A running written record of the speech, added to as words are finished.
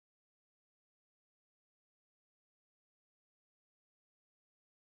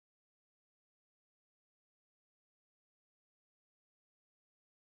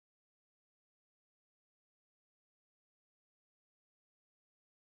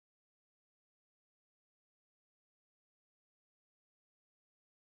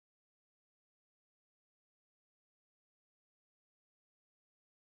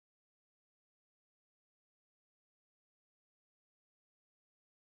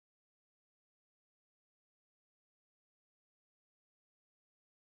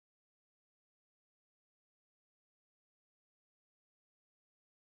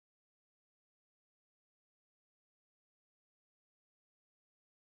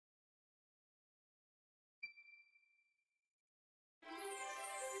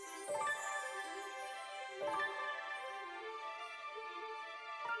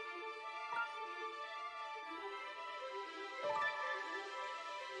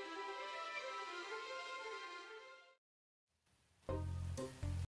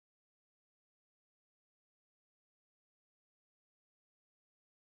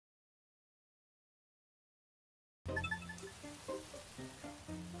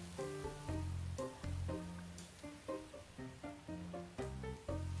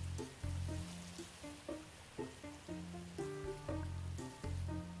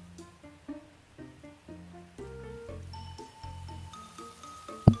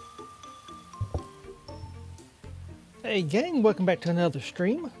Hey gang, welcome back to another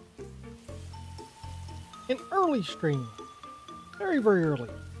stream. An early stream. Very early.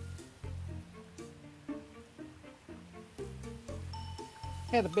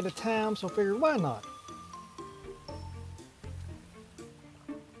 Had a bit of time, so figured why not.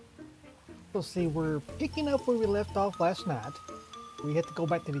 Let's see, we're picking up where we left off last night. We had to go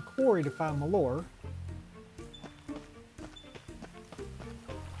back to the quarry to find Malor.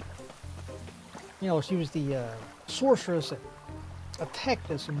 You know, she was the sorceress that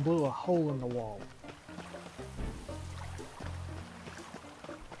attacked us and blew a hole in the wall.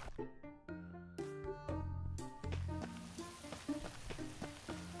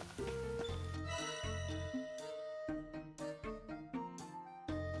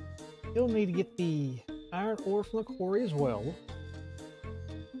 You'll need to get the iron ore from the quarry as well.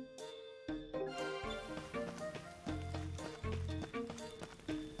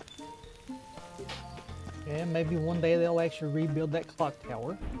 And maybe one day they'll actually rebuild that clock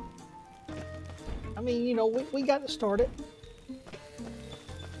tower. I mean, you know, we got it started.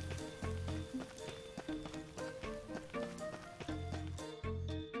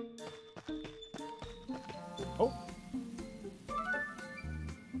 Oh.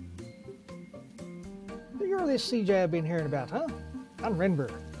 You're this CJ I've been hearing about, huh? I'm Renber.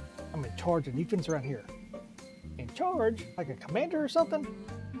 I'm in charge of defense around here. In charge? Like a commander or something?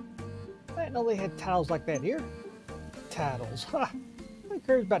 I didn't know they had titles like that here. Titles, ha! Who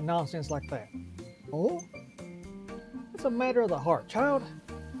cares about nonsense like that? Oh? It's a matter of the heart, child.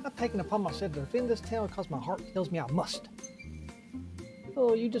 I've taken upon myself to defend this town because my heart tells me I must.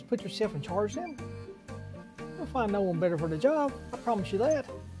 So you just put yourself in charge then? You'll find no one better for the job, I promise you that.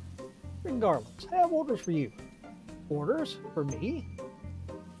 Regardless, I have orders for you. Orders? For me?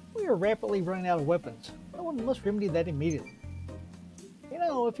 We are rapidly running out of weapons. No one must remedy that immediately. You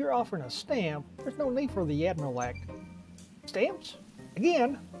know, if you're offering a stamp, there's no need for the Admiral Act. Stamps?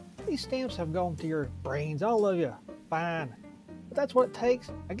 Again? These stamps have gone to your brains, all of you. Fine. But that's what it takes.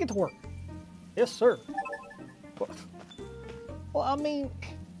 Now get to work. Yes, sir. Well, I mean,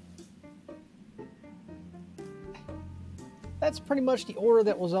 that's pretty much the order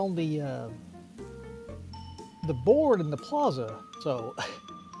that was on the board in the plaza, so...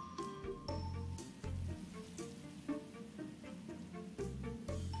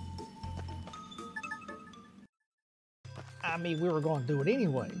 I mean, we were going to do it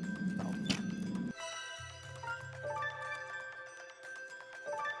anyway.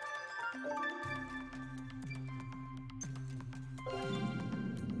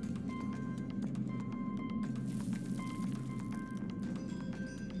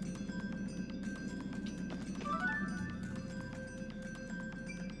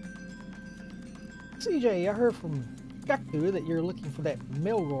 So. CJ, I heard from Gaku that you're looking for that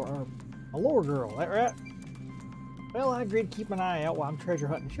Malor girl, that right? Well, I agreed to keep an eye out while I'm treasure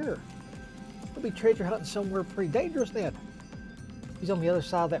hunting, sure. We'll be treasure hunting somewhere pretty dangerous then. He's on the other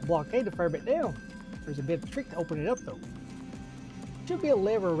side of that blockade a fair bit down. There's a bit of trick to open it up though. Should be a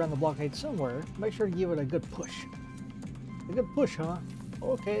lever around the blockade somewhere. Make sure to give it a good push. A good push, huh?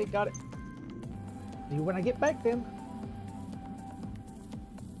 Okay, got it. See you when I get back then.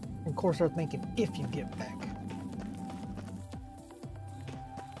 And of course, they're thinking if you get back.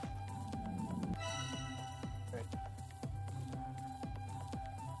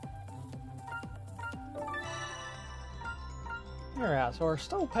 Alright, so our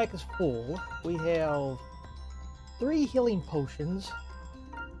stove pack is full. We have 3 healing potions,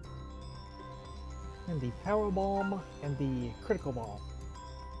 and the power bomb, and the critical bomb.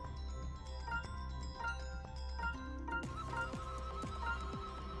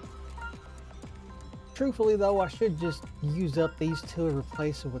 Truthfully though, I should just use up these 2 and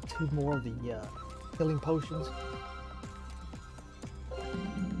replace them with 2 more of the healing potions.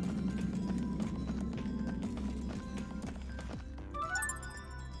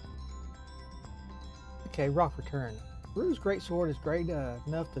 Okay, rock return. Rue's greatsword is great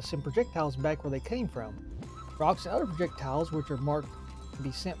enough to send projectiles back where they came from. Rocks and other projectiles, which are marked to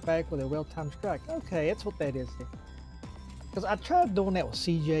be sent back with a well-timed strike. Okay, that's what that is. Because I tried doing that with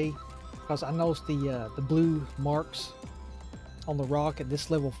CJ, because I noticed the blue marks on the rock at this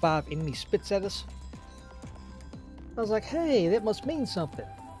level 5 enemy spits at us. I was like, hey, that must mean something.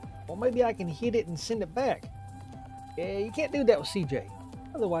 Well, maybe I can hit it and send it back. Yeah, you can't do that with CJ.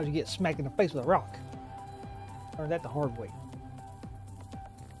 Otherwise you get smacked in the face with a rock. Learned that the hard way.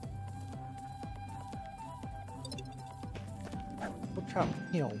 We'll try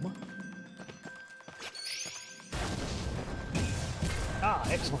him. Ah,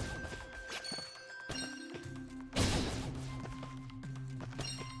 excellent.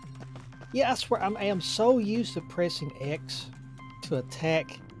 Yeah, I swear I am so used to pressing X to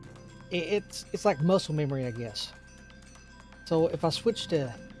attack. It's like muscle memory, I guess. So if I switch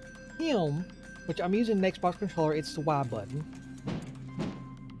to him, which I'm using an Xbox controller, it's the Y button.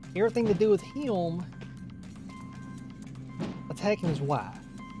 Everything to do with him attacking is Y.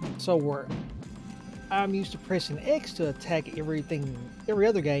 So where I'm used to pressing X to attack everything, every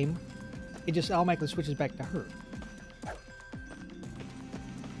other game, it just automatically switches back to her.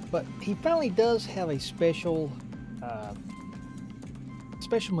 But he finally does have a special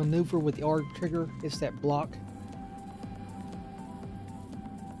maneuver with the R trigger. It's that block.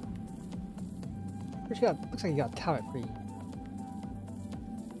 Looks like you got to time it pretty.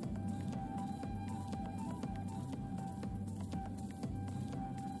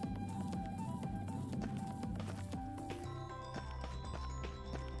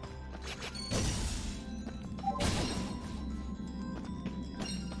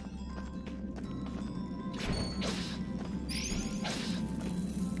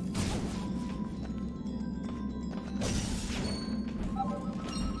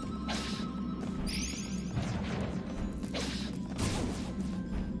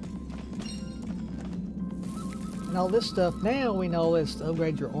 And all this stuff now we know is to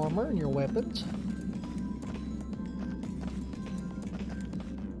upgrade your armor and your weapons.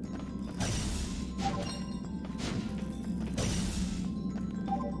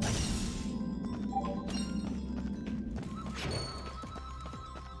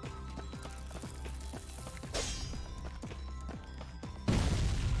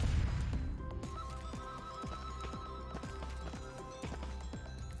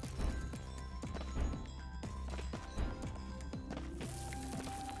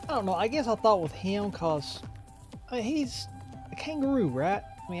 I don't know, I guess I thought with him, cause I mean, he's a kangaroo, right?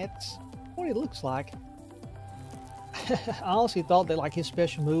 I mean, that's what he looks like. I honestly thought that like his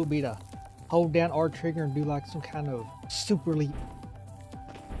special move would be to hold down R trigger and do like some kind of super leap.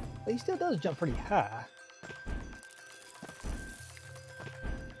 But he still does jump pretty high.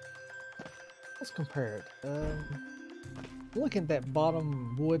 Let's compare it. Look at that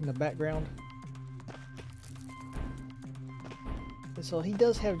bottom wood in the background. And so he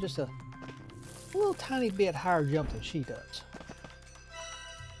does have just a little tiny bit higher jump than she does.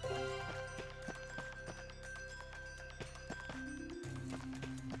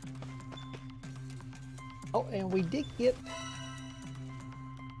 Oh, and we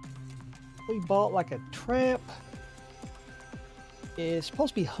bought like a trap. It's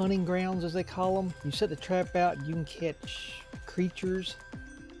supposed to be hunting grounds, as they call them. You set the trap out, you can catch creatures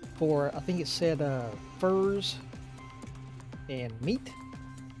for, I think it said furs and meat.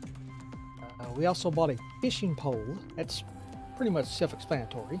 We also bought a fishing pole. That's pretty much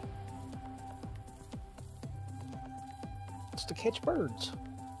self-explanatory. It's to catch birds.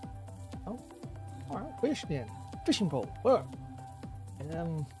 Oh, all right, fish then. Fishing pole. Look.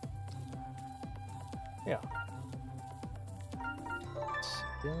 Yeah.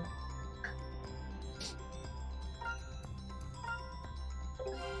 Yeah.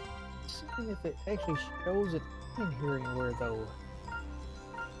 See if it actually shows it in here anywhere though.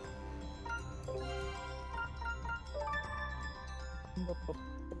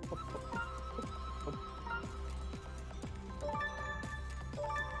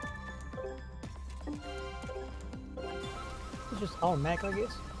 It's just automatic, I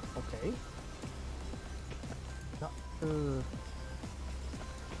guess. Okay. Not sure.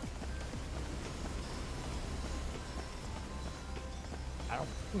 I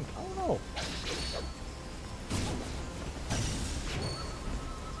don't know.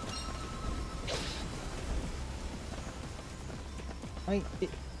 I mean,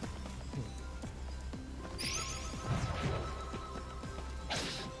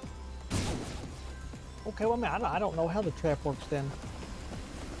 okay, well, I mean, I don't know how the trap works then.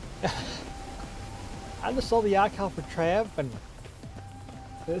 I just saw the icon for trap and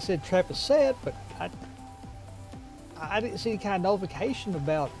it said trap is set, but I didn't see any kind of notification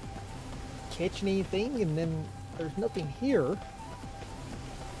about catching anything, and then there's nothing here.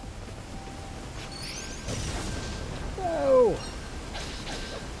 No!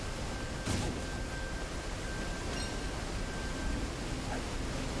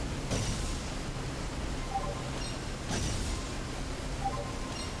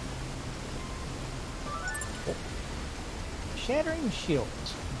 Shattering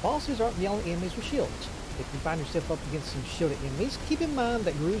shields. Bosses aren't the only enemies with shields. If you find yourself up against some shielded enemies, keep in mind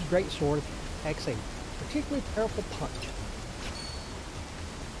that Gru's greatsword packs a particularly powerful punch.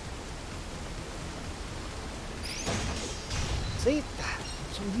 See?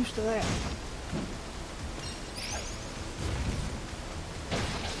 I'm so used to that.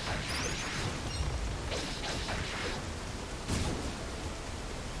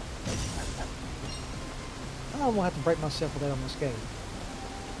 I'm gonna have to break myself with that on this game.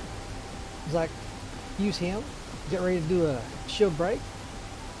 It's like, use him, get ready to do a shield break.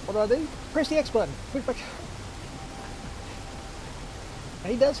 What do? Press the X button. Quick break.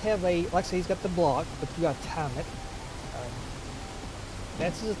 And he does have a, like I say, he's got the block, but you gotta time it.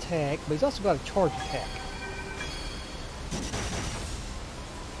 That's his attack, but he's also got a charge attack.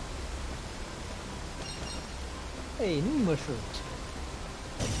 Hey, new mushrooms.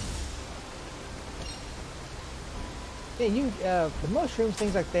 Yeah, the mushrooms,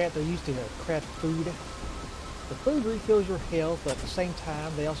 things like that, they're used to craft food. The food refills your health, but at the same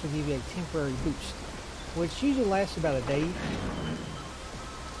time, they also give you a temporary boost, which usually lasts about a day.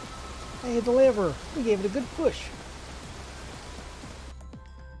 Hey, the lever, we gave it a good push.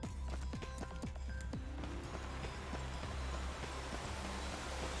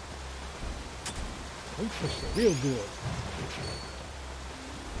 We pushed it real good.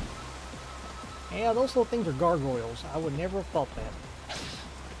 Yeah, those little things are gargoyles. I would never have thought that.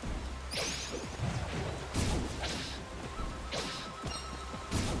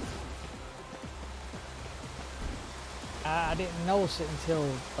 I didn't notice it until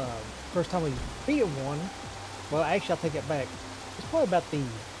first time we beat one. Well, actually, I'll take it back. It's probably about the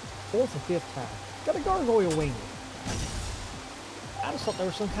 4th or 5th time. Got a gargoyle wing. I just thought there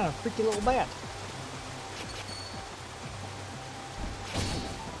was some kind of freaky little bat.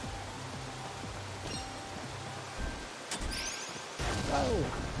 Oh.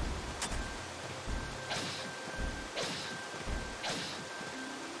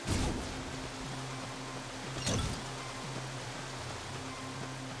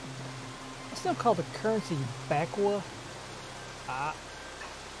 It's still called the currency Bakwa. I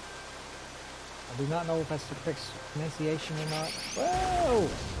do not know if that's the correct pronunciation or not. Whoa!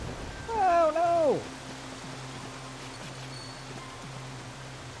 Oh no!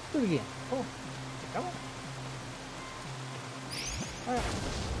 Do it again. Come on. Come on. Alright.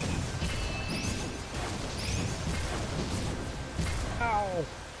 Ow!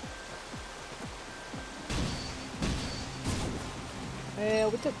 Yeah,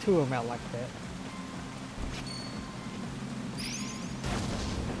 we took 2 of them out like that.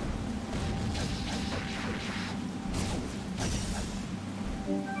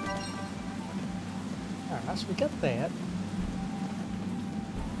 Alright, so we got that.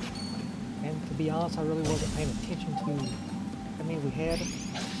 And to be honest, I really wasn't paying attention to how many we had.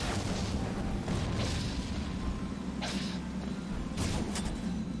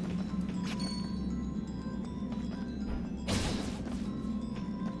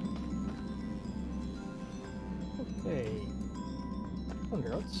 Okay.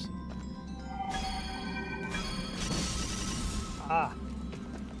 Wonder else. Ah.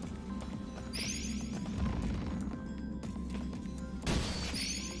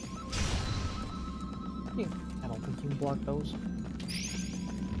 I don't think you can block those.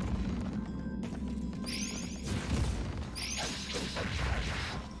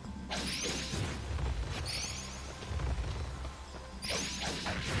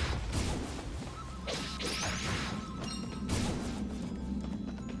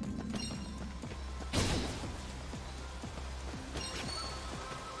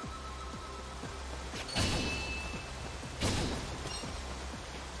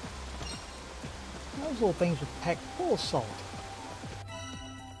 Those little things are packed full of salt.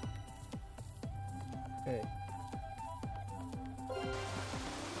 Okay.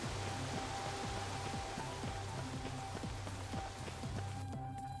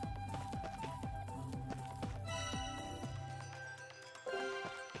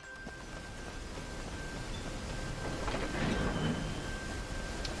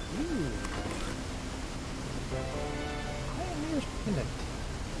 Ooh. Pioneer's Pendant.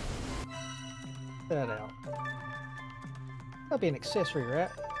 That out. That'll be an accessory, right?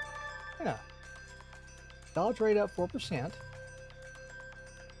 Yeah. Dodge rate up 4%.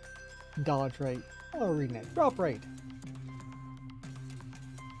 Dodge rate. Oh, reading that. Drop rate.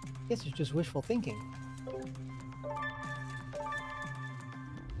 Guess it's just wishful thinking.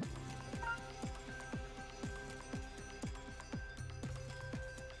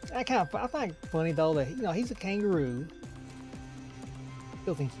 I find it funny though that he's a kangaroo.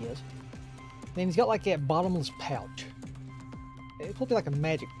 Still think he is. Then he's got like that bottomless pouch. It's looking like a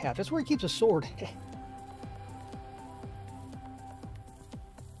magic pouch. That's where he keeps a sword. Okay,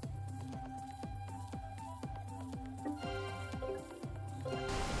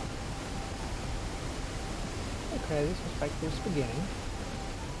 this was back to the beginning.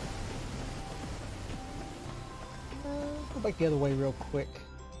 Go back the other way real quick.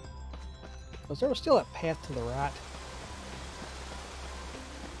 Because there was still a path to the right.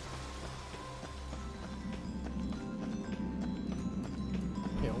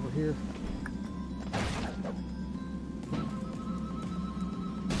 here.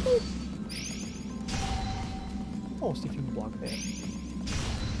 Oh, see if you can block that.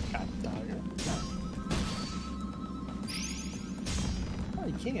 God, dogger. Oh,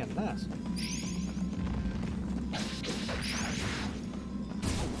 you can. Nice.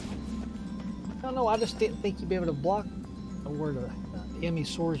 I don't know. I just didn't think you'd be able to block where the enemy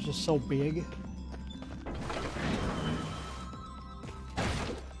sword is just so big.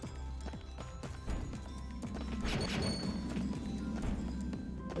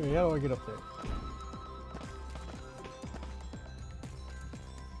 Okay, how do I get up there?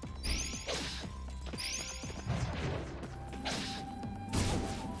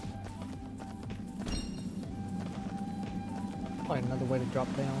 Find another way to drop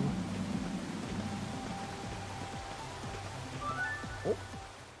down. Oh.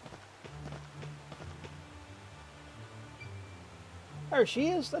 There she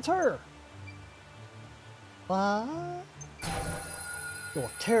is. That's her. What? You'll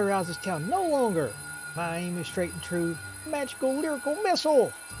terrorize this town no longer. My aim is straight and true. Magical lyrical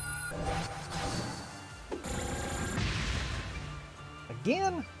missile.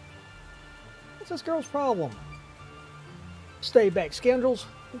 Again? What's this girl's problem? Stay back, scoundrels.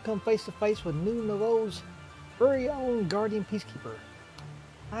 You come face to face with New Nouveau's very own guardian peacekeeper.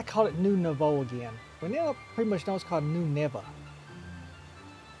 I called it New Nouveau again. We now pretty much know it's called New Neva.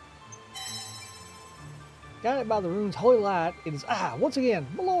 Guided by the rune's holy light, it is I, once again,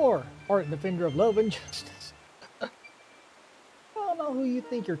 Malor, ardent defender of love and justice. I don't know who you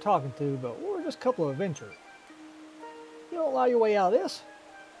think you're talking to, but we're just a couple of adventurers. You don't lie your way out of this.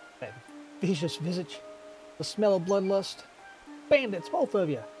 That vicious visage, the smell of bloodlust. Bandits, both of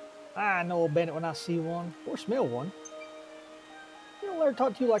you. I know a bandit when I see one, or smell one. You don't let her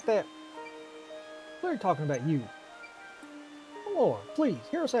talk to you like that. We're talking about you. Lord, please,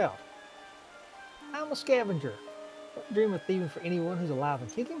 hear us out. I'm a scavenger. Don't dream of thieving for anyone who's alive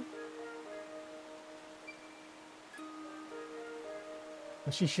and kicking.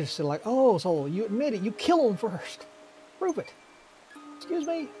 And she should have said like, oh, so you admit it, you kill them first. Prove it. Excuse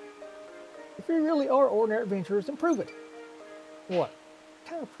me? If you really are ordinary adventurers, then prove it. What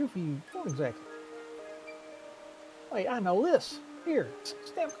kind of proof are you want exactly? Wait, I know this. Here,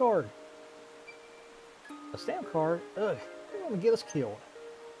 stamp card. A stamp card? Ugh, you want to get us killed.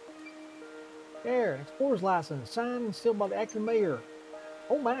 There, an explorer's license, signed and sealed by the acting mayor.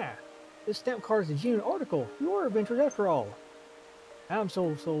 Oh my, this stamp card is a genuine article. You are adventurers after all. I'm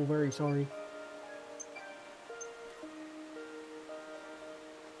so very sorry.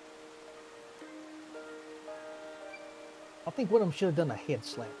 I think one of them should have done a head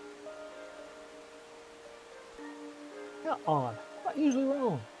slap. How odd. Not usually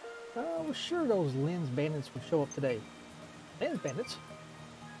wrong. I was sure those lens bandits would show up today. Lens bandits?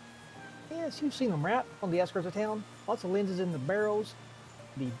 Yes, you've seen them, right? On the outskirts of town. Lots of lenses in the barrows.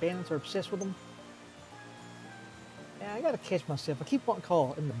 The bandits are obsessed with them. Yeah, I gotta catch myself. I keep wanting to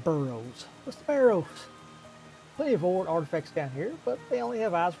call in the burrows. What's the barrows? Plenty of old artifacts down here, but they only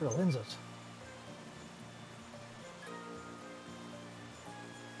have eyes for the lenses.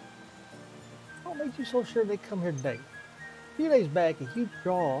 What made you so sure they'd come here today? A few days back, a huge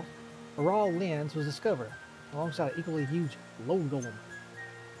raw lens was discovered, alongside an equally huge load golem.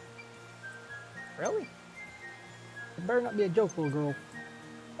 Really? It better not be a joke, little girl.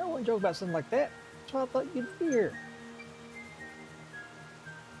 I wouldn't joke about something like that. That's why I thought you'd be here.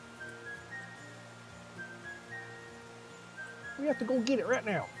 We have to go get it right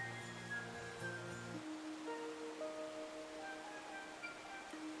now.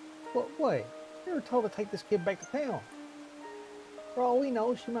 What way? You were told to take this kid back to town. For all we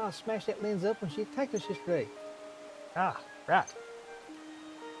know, she might have smashed that lens up when she attacked us yesterday. Ah, right.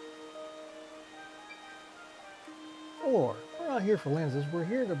 Or, we're not here for lenses, we're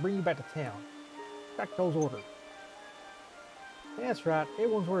here to bring you back to town. Back to those orders. That's right,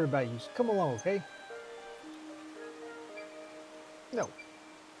 everyone's worried about you, so come along, okay? No.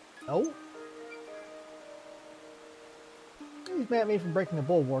 No? He's mad at me for breaking the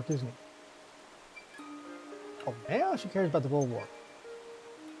bulwark, isn't he? Oh, now she cares about the bulwark.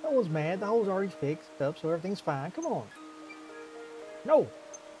 No one's mad, the hole's already fixed up, so everything's fine. Come on. No!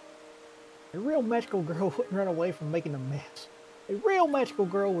 A real magical girl wouldn't run away from making a mess. A real magical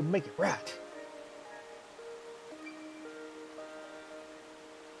girl would make it right.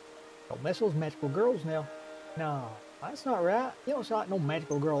 Don't mess with those magical girls now. No, that's not right. You don't sound like no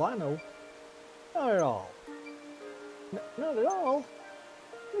magical girl I know. Not at all. Not at all.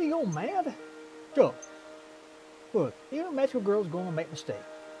 Are you going mad? Sure. Look, even a magical girl's going to make mistakes.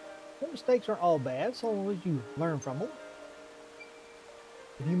 The mistakes aren't all bad, so long as you learn from them.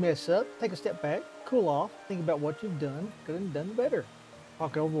 If you mess up, take a step back, cool off, think about what you've done, could have done better.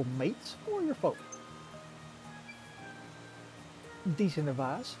 Talk it over with mates or your folk. Decent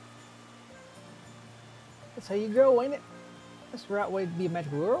advice. That's how you grow, ain't it? That's the right way to be a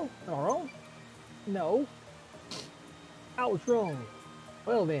magical girl. Am I wrong? No. I was wrong.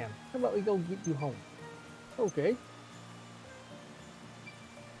 Well then, how about we go get you home? Okay.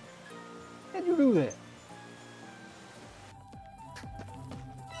 How'd you do that?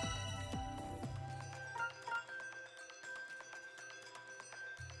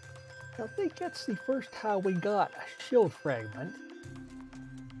 I think that's the first time we got a shield fragment.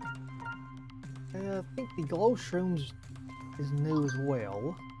 I think the glow shrooms is new as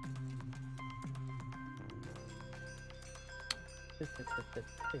well.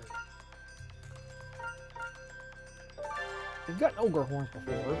 We've got ogre horns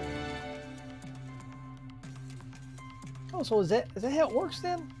before. Oh, so is that how it works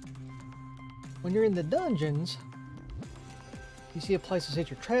then? When you're in the dungeons, you see a place to set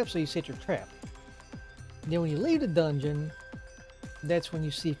your trap, so you set your trap. And then when you leave the dungeon, that's when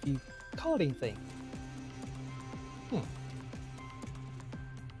you see if you caught anything.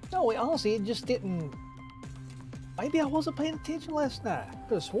 No, honestly, it just didn't... Maybe I wasn't paying attention last night. I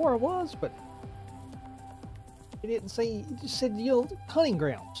could have swore I was, but... It didn't say... It just said, you know, hunting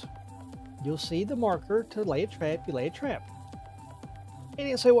grounds. You'll see the marker to lay a trap, you lay a trap. It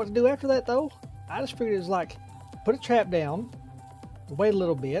didn't say what to do after that, though. I just figured it was like, put a trap down, wait a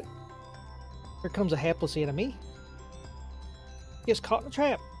little bit. Here comes a hapless enemy. Gets caught in the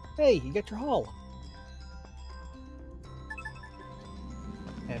trap. Hey, you got your haul.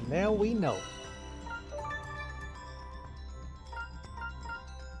 And now we know.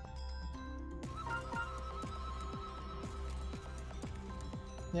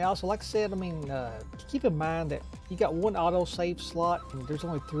 Yeah, also, like I said, I mean, keep in mind that you got one auto save slot, and there's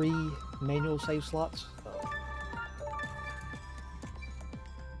only 3 manual save slots.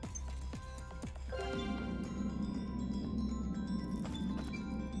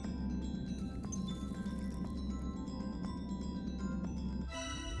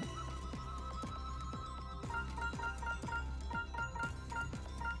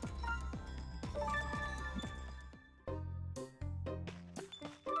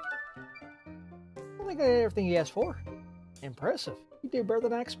 I think I got everything you asked for. Impressive. You did better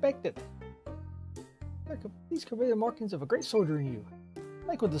than I expected. These could be the markings of a great soldier in you.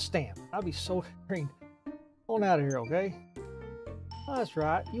 Like with the stamp. I'll be soldiering on out of here, okay? Oh, that's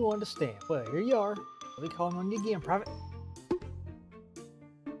right. You wanted a stamp. Well, here you are. I'll be calling on you again, Private.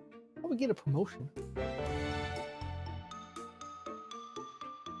 How we get a promotion?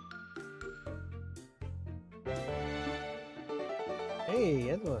 Hey,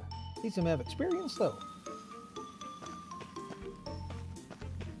 that's a decent amount of experience, though.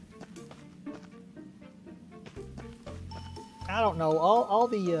 I don't know, all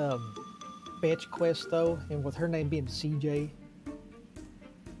the fetch quests though, and with her name being CJ,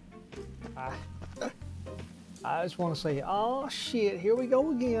 I just want to say, oh shit, here we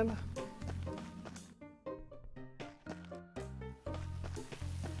go again.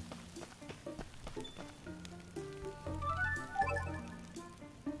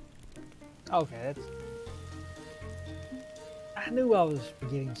 Okay, that's... I knew I was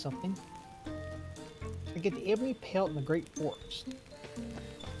forgetting something. I get the ebony pelt in the Great Forest.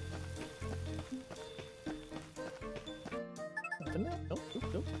 Nothing else?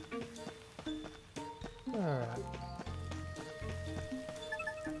 Nope. Alright.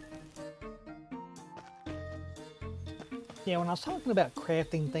 Yeah, when I was talking about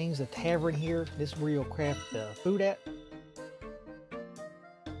crafting things, the tavern here, this is where you'll craft food at.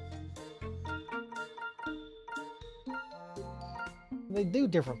 They do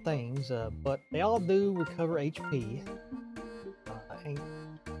different things, but they all do recover HP.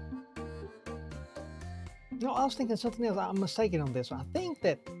 No, I was thinking something else. I'm mistaken on this one. I think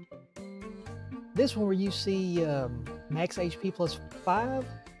that this one where you see max HP plus 5,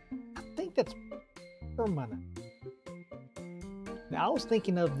 I think that's permanent. Now, I was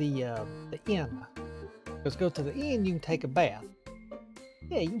thinking of the inn. Let's go to the inn, you can take a bath.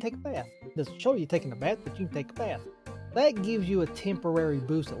 Yeah, you can take a bath. It doesn't show you taking a bath, but you can take a bath. That gives you a temporary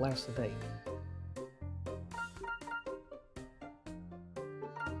boost that lasts a day.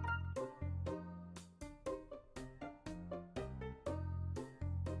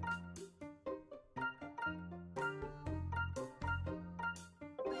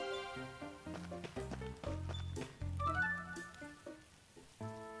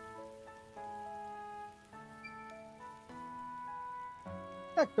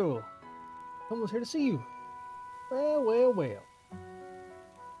 Hector, someone's here to see you. Well.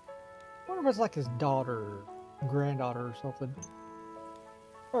 wonder if it's like his daughter, granddaughter, or something.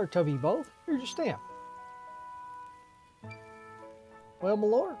 Or Toby both. Here's your stamp. Well, my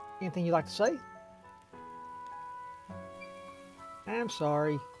lord, anything you'd like to say? I'm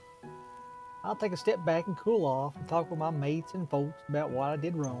sorry. I'll take a step back and cool off and talk with my mates and folks about what I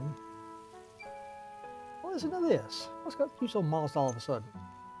did wrong. Well, listen to this. What's got you so modest all of a sudden?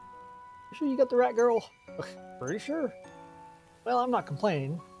 You sure you got the right girl? Pretty sure. Well, I'm not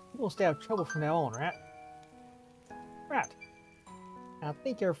complaining. You won't stay out of trouble from now on, right? Right. I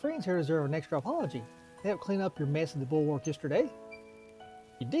think our friends here deserve an extra apology. They helped clean up your mess at the bulwark yesterday.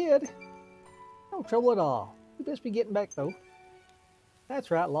 You did? No trouble at all. You best be getting back, though. That's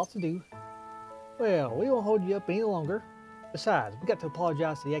right, lots to do. Well, we won't hold you up any longer. Besides, we got to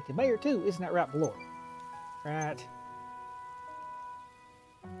apologize to the acting mayor, too. Isn't that right, my lord? Right.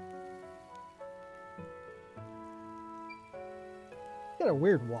 Got a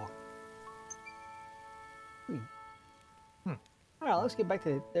weird walk. Alright, let's get back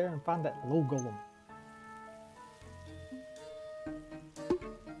to there and find that low golem.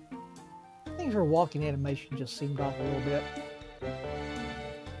 I think her walking animation just seemed off a little bit.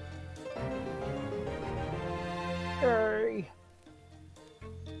 Hurry!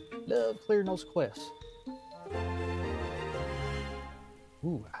 Love clearing those quests.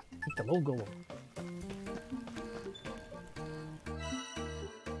 Ooh, I think the low golem.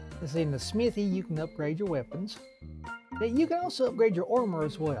 Let's see, in the smithy you can upgrade your weapons. You can also upgrade your armor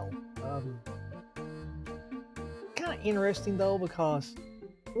as well. Kind of interesting though, because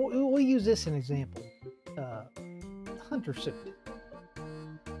we'll use this as an example. Hunter suit.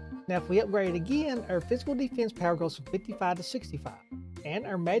 Now if we upgrade it again, our physical defense power goes from 55 to 65. And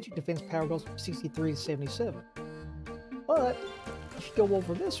our magic defense power goes from 63 to 77. But if you go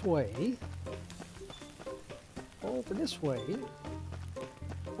over this way, oh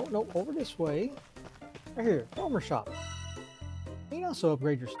no, over this way, right here, armor shop. You can also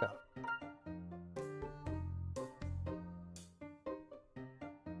upgrade your stuff.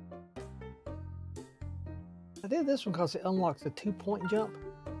 I did this one because it unlocks the 2-point jump.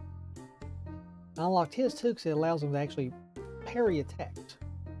 I unlocked his too because it allows him to actually parry attacks.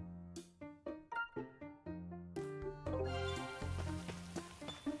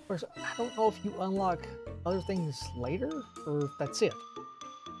 Of course, I don't know if you unlock other things later or if that's it.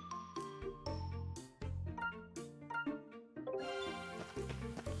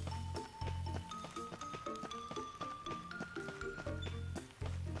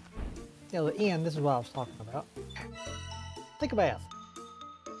 Now the end, this is what I was talking about. Take a bath.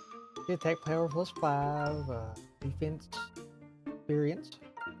 The attack power plus 5, defense, experience,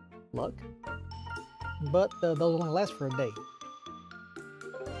 luck. But those only last for a day.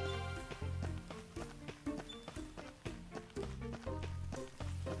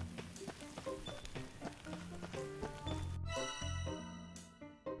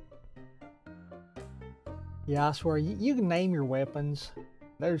 Yeah, I swear, you can name your weapons.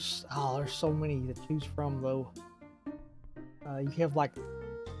 There's so many to choose from though. You have like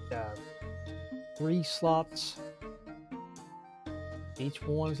 3 slots. Each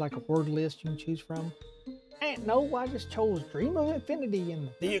one's like a word list you can choose from. And no, I just chose Dream of Infinity and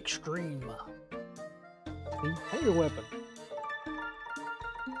the Extreme. See, name your weapon.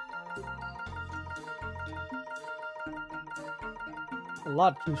 A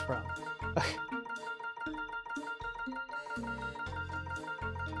lot to choose from.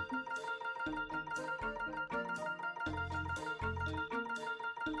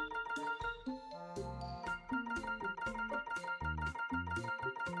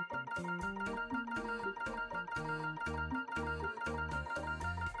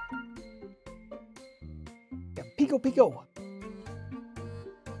 Pico Pico.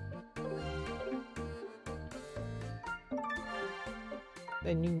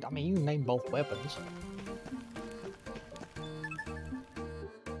 And you can name both weapons.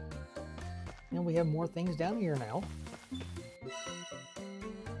 And we have more things down here now.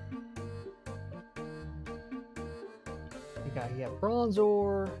 You got bronze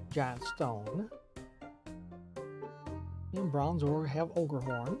ore, giant stone. And bronze ore have ogre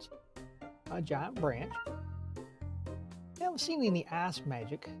horns, a giant branch. I haven't seen any ice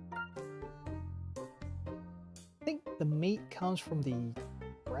magic. I think the meat comes from the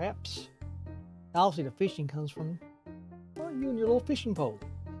wraps. Obviously the fishing comes from, well, you and your little fishing pole.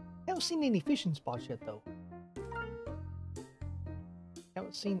 Haven't seen any fishing spots yet though.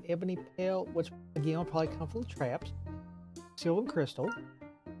 Haven't seen ebony pelt, which again will probably come from the traps. Silver crystal.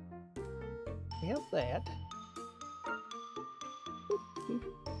 We have that.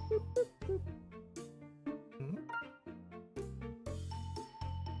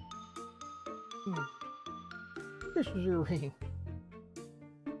 Fisher's ring.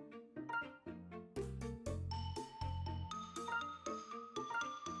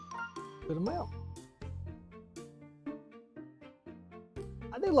 Good amount.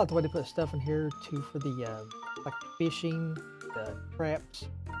 I do like the way they put stuff in here too for the like fishing, the traps,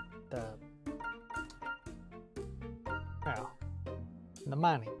 the and the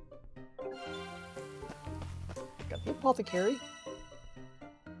mining. Got the apothecary.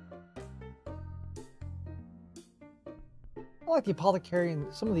 I like the apothecary,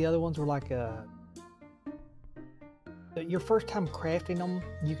 and some of the other ones were like your first time crafting them,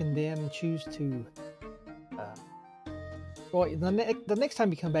 you can then choose to well, the next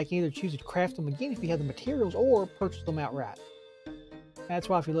time you come back, you either choose to craft them again if you have the materials or purchase them outright. That's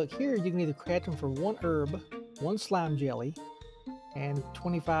why if you look here, you can either craft them for 1 herb, 1 slime jelly, and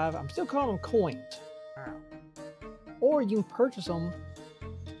 25, I'm still calling them coins. Or you can purchase them,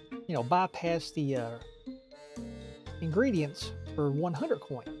 you know, bypass the ingredients for 100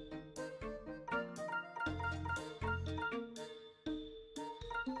 coin.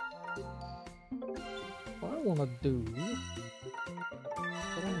 What I want to do, I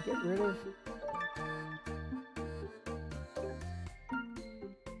want to get rid of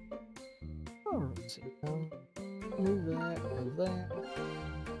let's see, move that.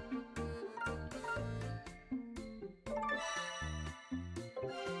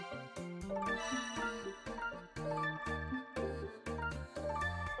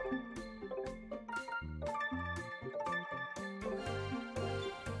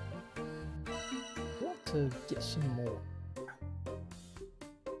 To get some more,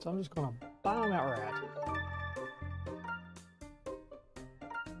 so I'm just gonna buy them outright.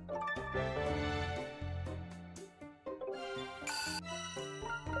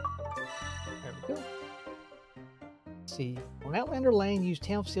 There we go. Let's see, on Outlander Lane, use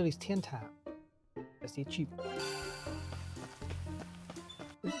town facilities 10 times. That's the achievement.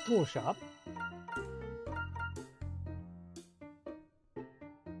 There's a tool shop.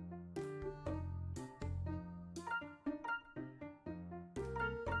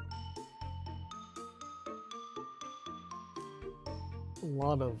 A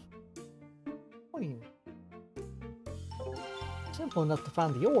lot of coin. Simple enough to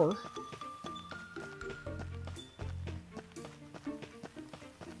find the ore.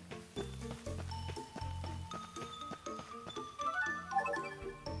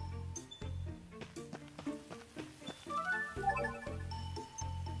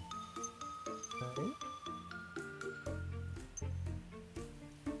 Okay.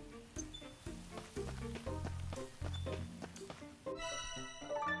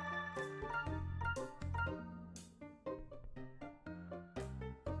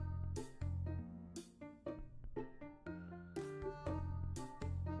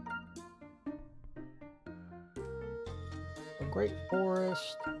 Great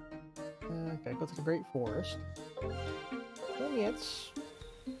Forest. Okay, go to the Great Forest. Oh, yeah, it's...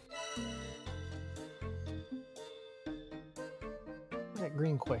 that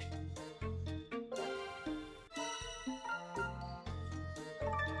green question.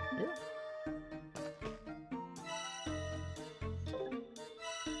 Here.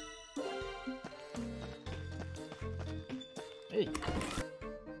 Hey.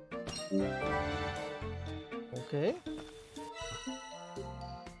 Okay.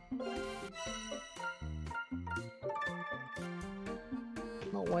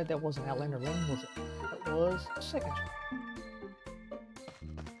 No way, that wasn't Outlander Lane, was it? That was Second Street.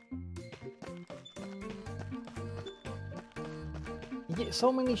 You get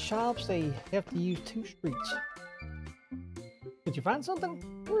so many shops, they have to use 2 streets. Did you find something?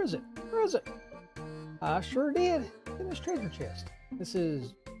 Where is it? Where is it? I sure did. In this treasure chest. This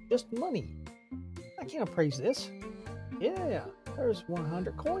is just money. I can't appraise this. Yeah, there's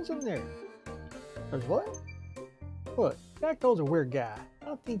 100 coins in there. There's what? Look, Jack Dole's a weird guy. I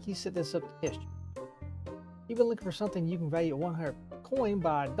don't think he set this up to test you. You've been looking for something you can value at 100 coin,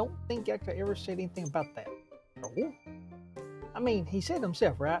 but I don't think Jack ever said anything about that. Oh? I mean, he said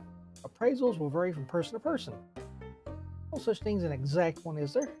himself, right? Appraisals will vary from person to person. No such thing as an exact one,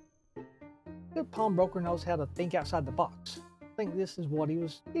 is there? A good pawnbroker knows how to think outside the box. I think this is what he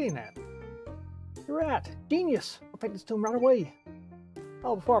was getting at. You're right. Genius. I'll take this to him right away.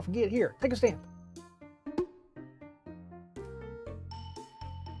 Oh, before I forget, here, take a stamp.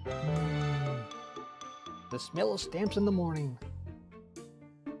 The smell of stamps in the morning.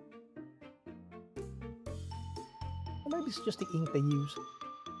 Or maybe it's just the ink they use.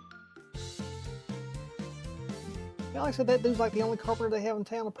 Yeah, like I said, that dude's like the only carpenter they have in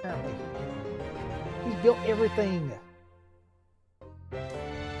town, apparently. He's built everything.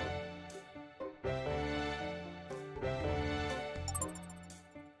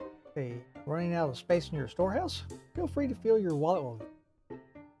 Okay, running out of space in your storehouse? Feel free to fill your wallet with.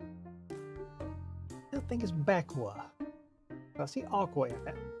 I think it's Bakwa. I see Aqua in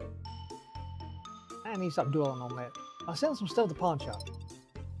that. I need to stop dwelling on that. I'll send some stuff to the pawn shop.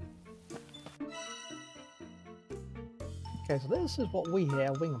 Okay, so this is what we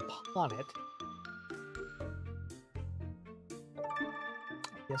have. We can pawn it.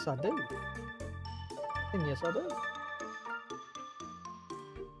 Yes, I do. And yes, I do.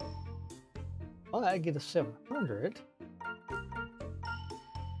 Well, I get a 700.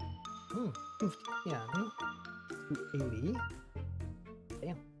 50, yeah, 280.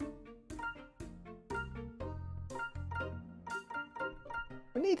 Damn.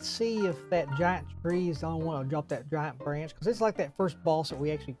 We need to see if that giant tree is the only one to drop that giant branch, because it's like that first boss that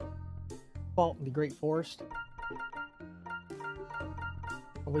we actually fought in the Great Forest.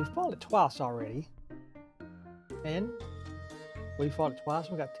 We've fought it twice already. And we fought it twice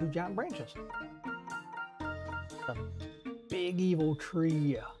and we got 2 giant branches. A big evil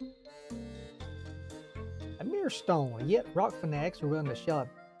tree. A mere stone, yet rock fanatics are willing to shell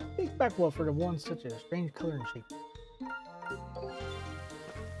a big backwell for the one such a strange color and shape.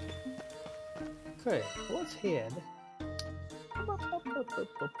 Okay, so let's head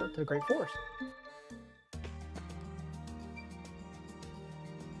to the Great Forest.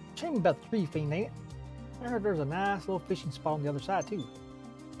 Shame about the tree fiend, ain't it? I heard there's a nice little fishing spot on the other side too.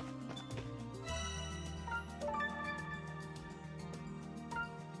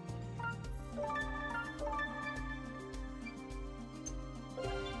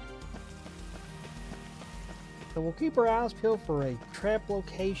 So we'll keep our eyes peeled for a trap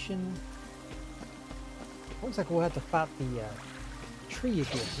location. Looks like we'll have to fight the tree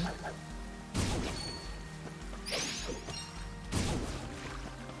again.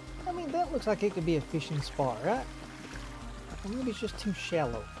 I mean, that looks like it could be a fishing spot, right? Or maybe it's just too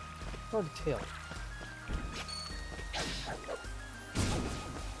shallow. Hard to tell.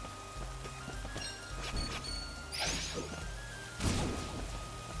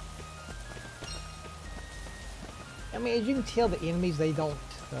 I mean, as you can tell, the enemies they don't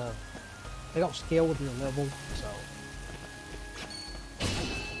scale with your level, so.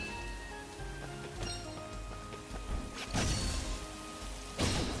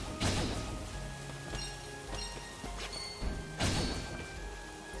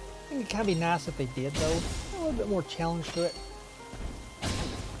 I think it'd kind of be nice if they did, though. A little bit more challenge to it. As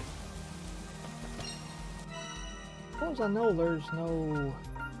far as I know, there's no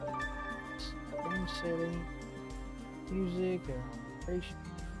game setting, music, or creation.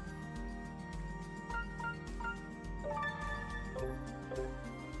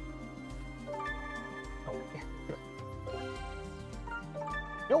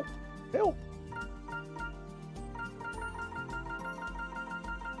 Help! Help!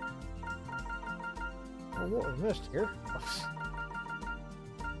 Well, what was missed here?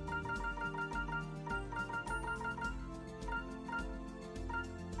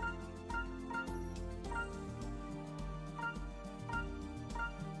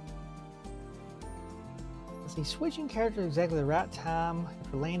 Let's see, switching characters at exactly the right time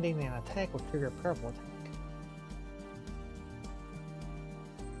for landing an attack will trigger a powerful attack.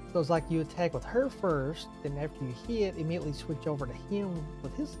 So it's like you attack with her first, then after you hit, immediately switch over to him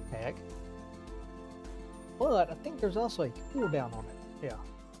with his attack. But I think there's also a cooldown on it. Yeah.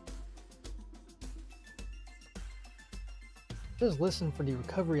 Just listen for the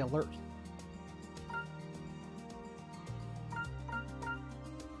recovery alert.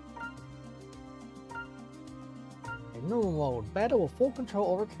 In normal mode, battle with full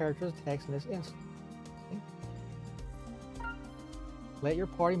control over characters' attacks in this instant. Let your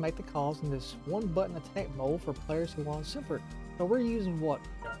party make the calls in this one button attack mode for players who want simpler. So we're using what?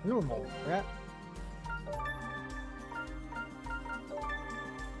 Normal, right?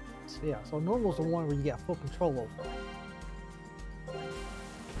 So yeah, so normal is the one where you got full control over.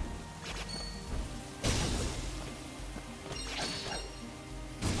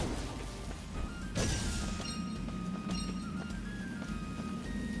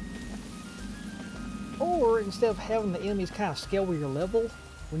 Or instead of having the enemies kind of scale with your level,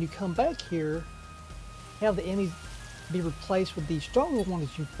 when you come back here, have the enemies be replaced with the stronger ones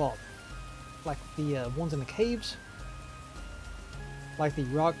that you fought. Like the ones in the caves. Like the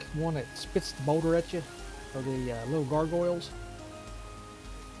rock one that spits the boulder at you. Or the little gargoyles.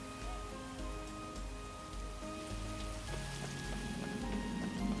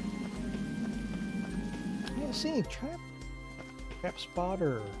 I haven't seen any trap spot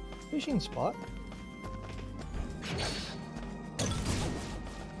or fishing spot.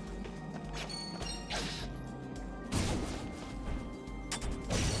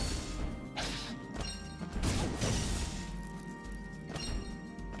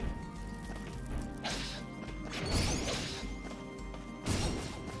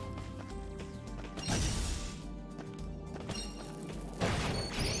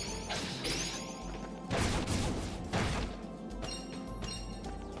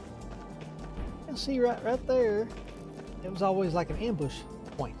 see right there, it was always like an ambush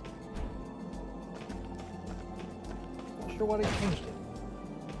point. Not sure why they changed it.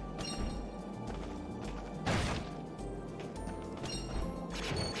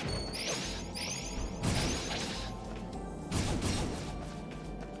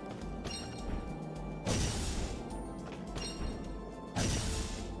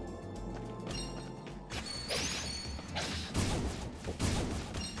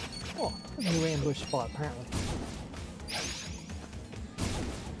 Oh, a new ambush spot apparently.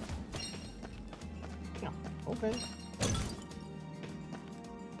 Yeah, okay.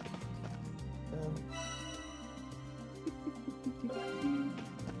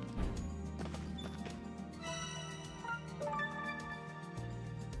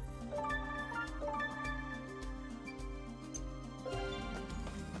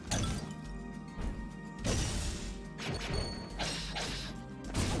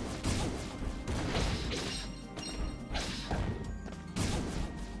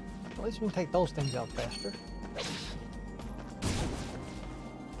 At least we can take those things out faster.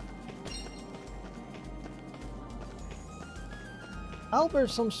 I hope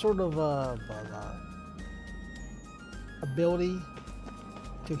there's some sort of ability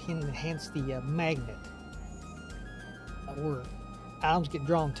to enhance the magnet, or items get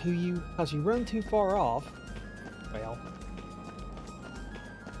drawn to you because you run too far off. Well,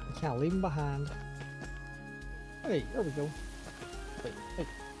 you kind of leave them behind. Hey, there we go. Wait, hey.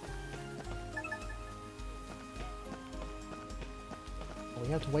 We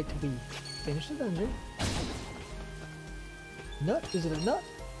have to wait till we finish the dungeon. Nut? Is it a nut?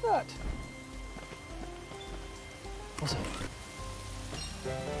 Nut! What's it?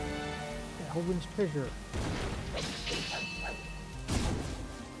 Yeah, Hogan's treasure.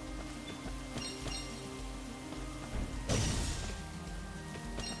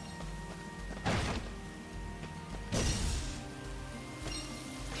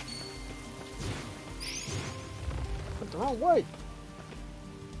 Went the wrong way!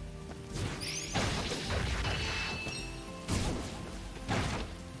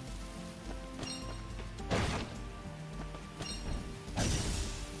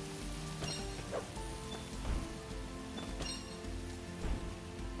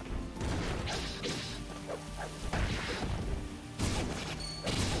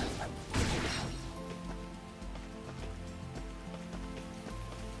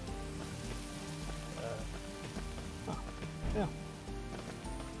 Yeah.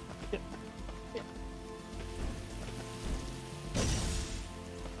 Yep. Yep.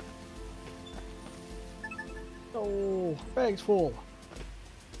 Oh, bag's full.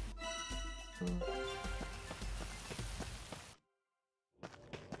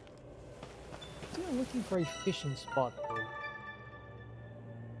 Still looking for a fishing spot though.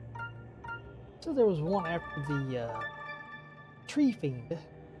 So there was one after the tree fiend.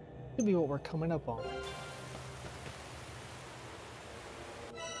 Could be what we're coming up on.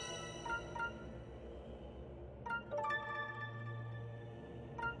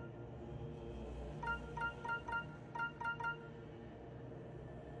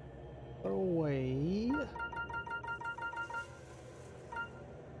 Away.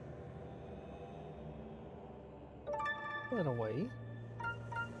 That away.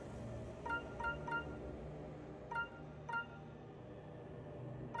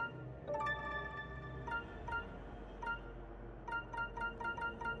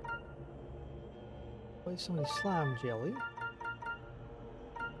 Play some of the slime jelly.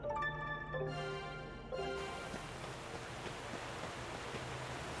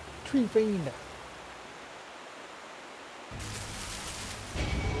 Tree fiend.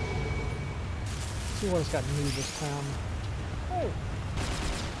 See what it's got new this time. Oh.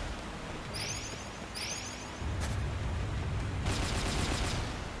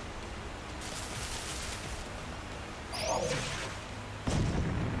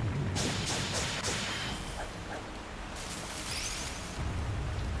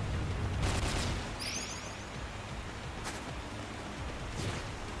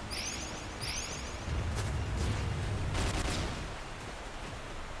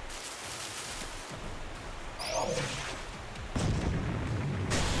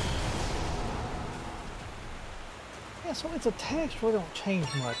 Yeah, so its attacks really don't change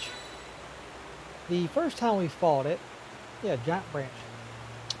much. The first time we fought it, yeah, giant branch.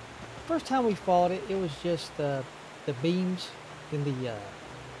 First time we fought it, it was just the beams in the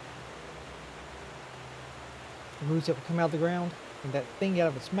roots that would come out of the ground and that thing out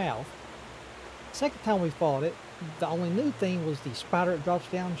of its mouth. Second time we fought it, the only new thing was the spider that drops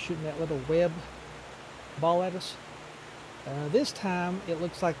down shooting that little web ball at us. This time it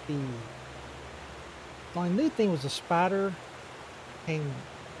looks like the The only new thing was the spider came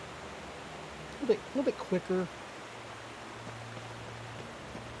a little bit quicker.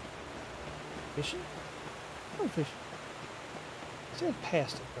 Fishing? Oh, fishing. I said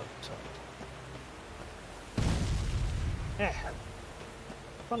past it though, so. Ah.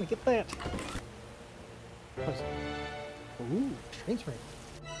 Trying to get that. What's it? Ooh, strange ring.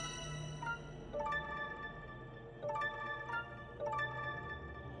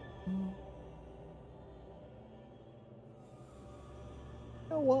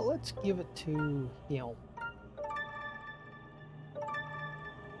 Oh well, let's give it to him.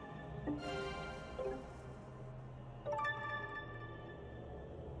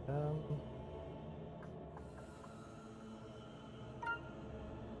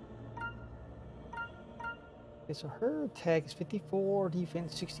 Okay, so her attack is 54,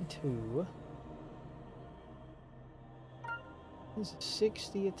 defense 62. This is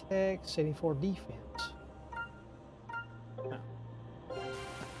 60 attack, 74 defense. Oh.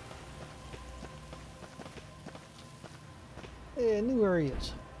 Yeah, new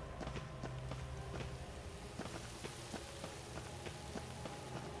areas.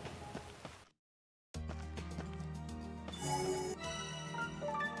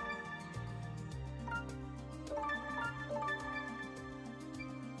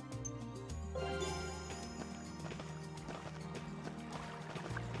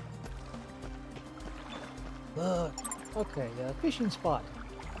 Look. Okay, fishing spot.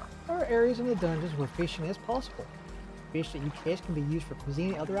 There are areas in the dungeons where fishing is possible. Fish that you catch can be used for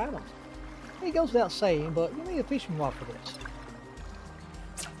cuisine and other items. It goes without saying, but you need a fishing rod for this.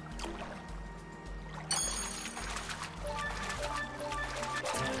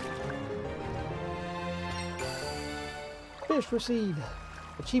 Fish received.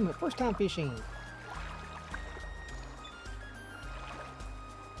 Achievement, first time fishing.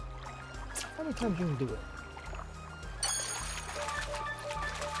 How many times you can do it?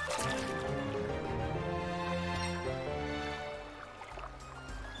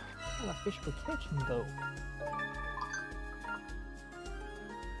 What kind of fish for catching though?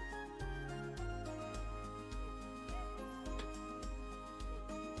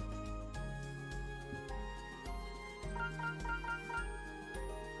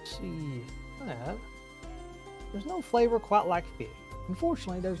 See that. There's no flavor quite like fish.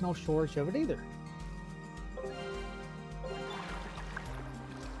 Unfortunately, there's no shortage of it either.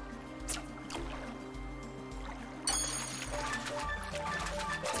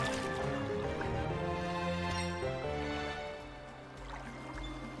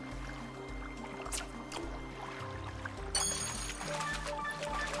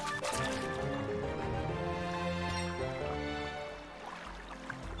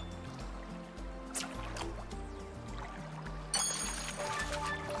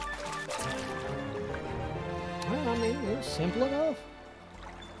 Well, I mean, it was simple enough.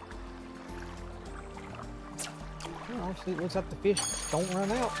 Well, obviously, it looks like the fish don't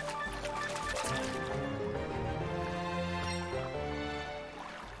run out.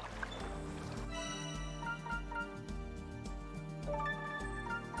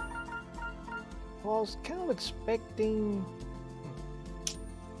 Well, I was kind of expecting.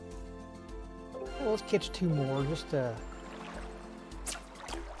 Well, let's catch two more just to.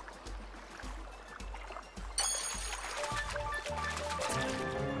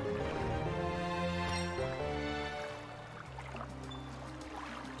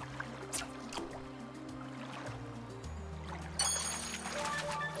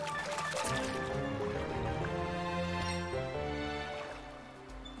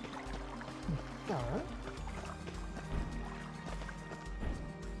 Alright.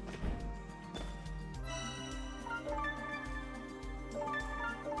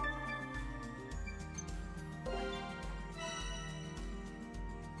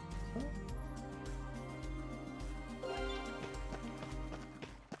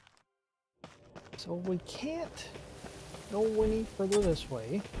 So we can't go any further this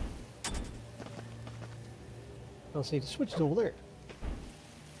way. Let's see, the switch is over there.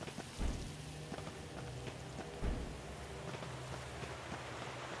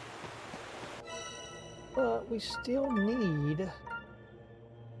 But we still need that.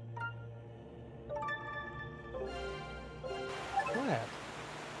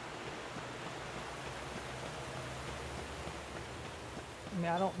 I mean,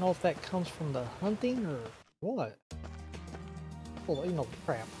 I don't know if that comes from the hunting or what. Well, you know,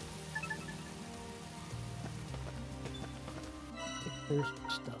 crap. I think there's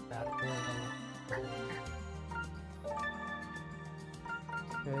stuff out here.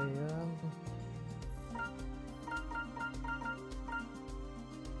 Okay,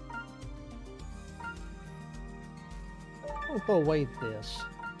 I'm gonna throw away this.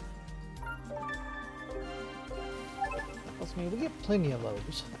 I mean, we get plenty of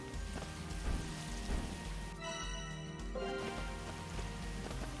those.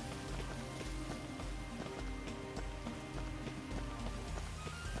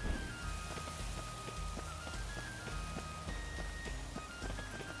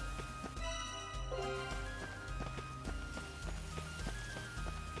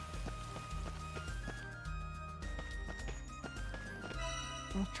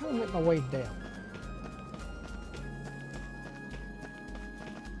 I'm trying to make my way down.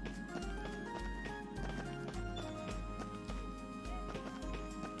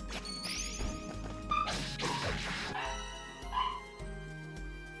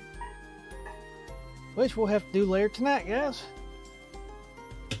 Which we'll have to do later tonight, guys.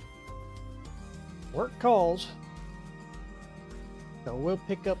 Work calls. So we'll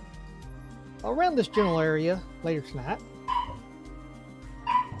pick up around this general area later tonight.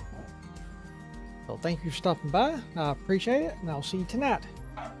 So thank you for stopping by. I appreciate it, and I'll see you tonight.